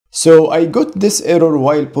So I got this error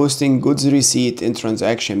while posting goods receipt in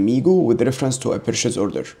transaction Migo with reference to a purchase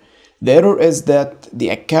order. The error is that the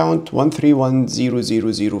account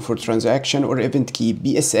 131000 for transaction or event key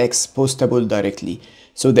BSX postable directly.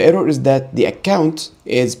 So the error is that the account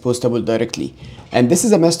is postable directly, and this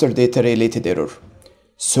is a master data related error.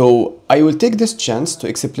 So I will take this chance to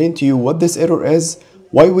explain to you what this error is,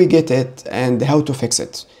 why we get it, and how to fix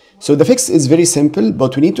it. So the fix is very simple,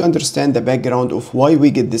 but we need to understand the background of why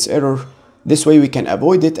we get this error. This way we can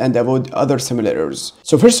avoid it and avoid other similar errors.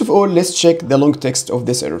 So first of all, let's check the long text of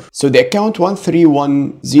this error. So the account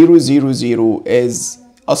 131000 is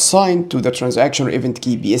assigned to the transaction or event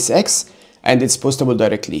key BSX, and it's postable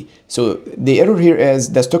directly. So the error here is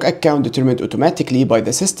the stock account determined automatically by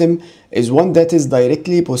the system is one that is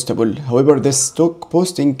directly postable. However, this stock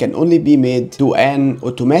posting can only be made to an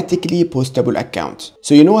automatically postable account.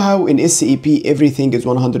 So you know how in SAP everything is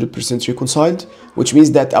 100% reconciled, which means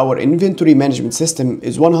that our inventory management system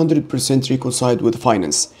is 100% reconciled with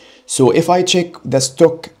finance. So if I check the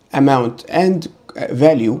stock amount and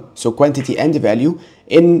value, so quantity and value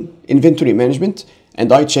in inventory management, and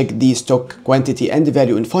I check the stock quantity and the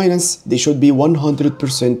value in finance, they should be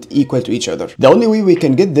 100% equal to each other. The only way we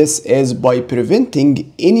can get this is by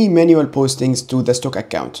preventing any manual postings to the stock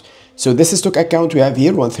account. So this stock account we have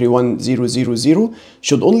here, 131000,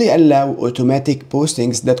 should only allow automatic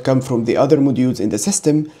postings that come from the other modules in the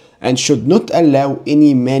system and should not allow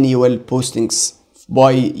any manual postings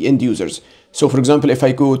by end users. So for example, if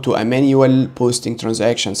I go to a manual posting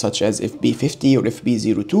transaction such as FB50 or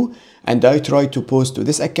FB02 and I try to post to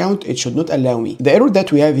this account, it should not allow me. The error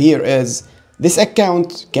that we have here is this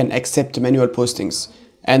account can accept manual postings,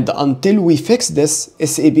 and until we fix this,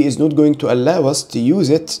 SAP is not going to allow us to use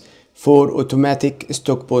it for automatic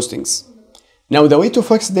stock postings. Now the way to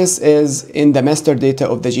fix this is in the master data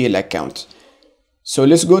of the GL account. So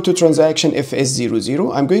let's go to transaction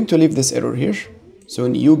FS00. I'm going to leave this error here. So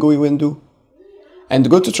new GUI window, and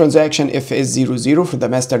go to transaction FS00 for the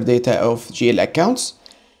master data of GL accounts.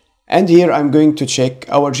 And here I'm going to check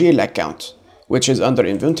our GL account, which is under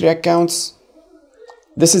inventory accounts.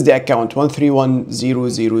 This is the account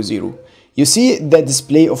 131000. You see the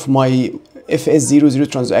display of my FS00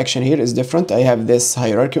 transaction here is different. I have this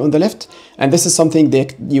hierarchy on the left, and this is something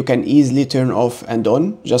that you can easily turn off and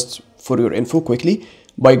on just for your info quickly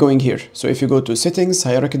by going here. So if you go to settings,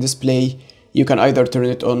 hierarchy display, you can either turn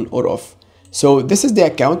it on or off. So this is the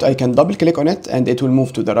account. I can double click on it and it will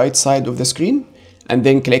move to the right side of the screen, and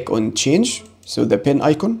then click on change, so the pen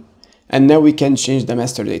icon, and now we can change the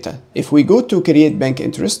master data. If we go to create bank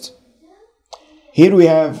interest, here we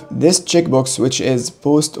have this checkbox which is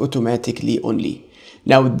post automatically only.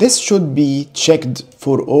 Now this should be checked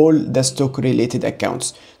for all the stock related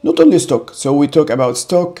accounts, not only stock. So we talk about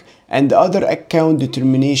stock and other account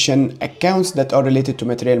determination accounts that are related to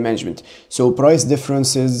material management. So price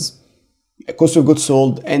differences, cost of goods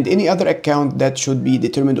sold, and any other account that should be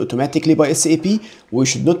determined automatically by SAP. We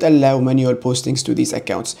should not allow manual postings to these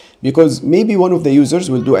accounts, because maybe one of the users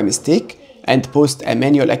will do a mistake and post a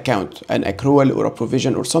manual account, an accrual or a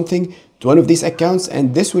provision or something to one of these accounts,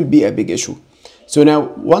 and this will be a big issue. So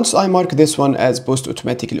now once I mark this one as post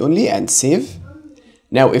automatically only and save,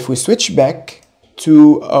 now if we switch back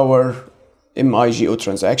to our MIGO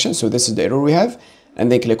transaction, so this is the error we have, and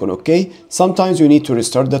then click on OK. Sometimes you need to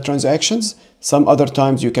restart the transactions. Some other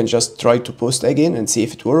times you can just try to post again and see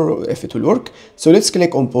if it will work. So let's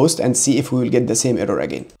click on post and see if we will get the same error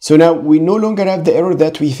again. So now we no longer have the error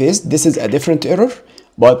that we faced. This is a different error,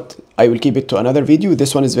 but I will keep it to another video.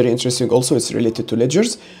 This one is very interesting also. It's related to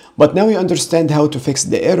ledgers. But now you understand how to fix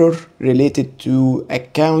the error related to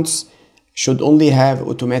accounts should only have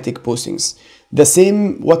automatic postings. The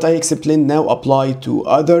same what I explained now apply to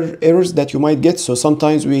other errors that you might get. So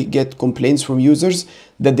sometimes we get complaints from users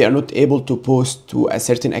that they are not able to post to a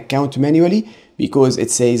certain account manually because it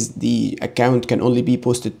says the account can only be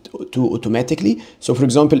posted to automatically. So for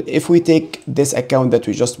example, if we take this account that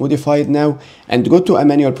we just modified now and go to a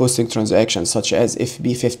manual posting transaction such as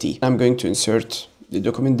FB50, I'm going to insert the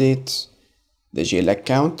document date, the GL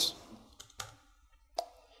account.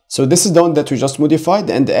 So this is the one that we just modified,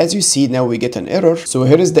 and as you see now we get an error. So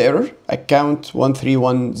here is the error. Account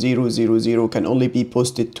 131000 can only be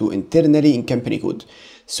posted to internally in company code.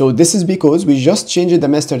 So this is because we just changed the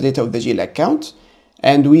master data of the GL account,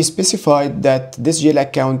 and we specified that this GL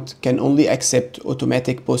account can only accept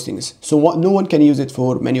automatic postings. So no one can use it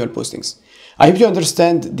for manual postings. I hope you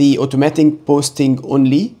understand the automatic posting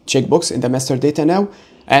only checkbox in the master data now,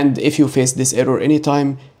 and if you face this error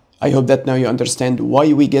anytime, I hope that now you understand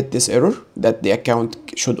why we get this error, that the account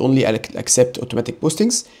should only accept automatic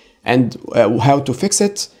postings, and how to fix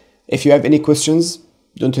it. If you have any questions,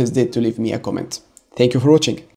 don't hesitate to leave me a comment. Thank you for watching.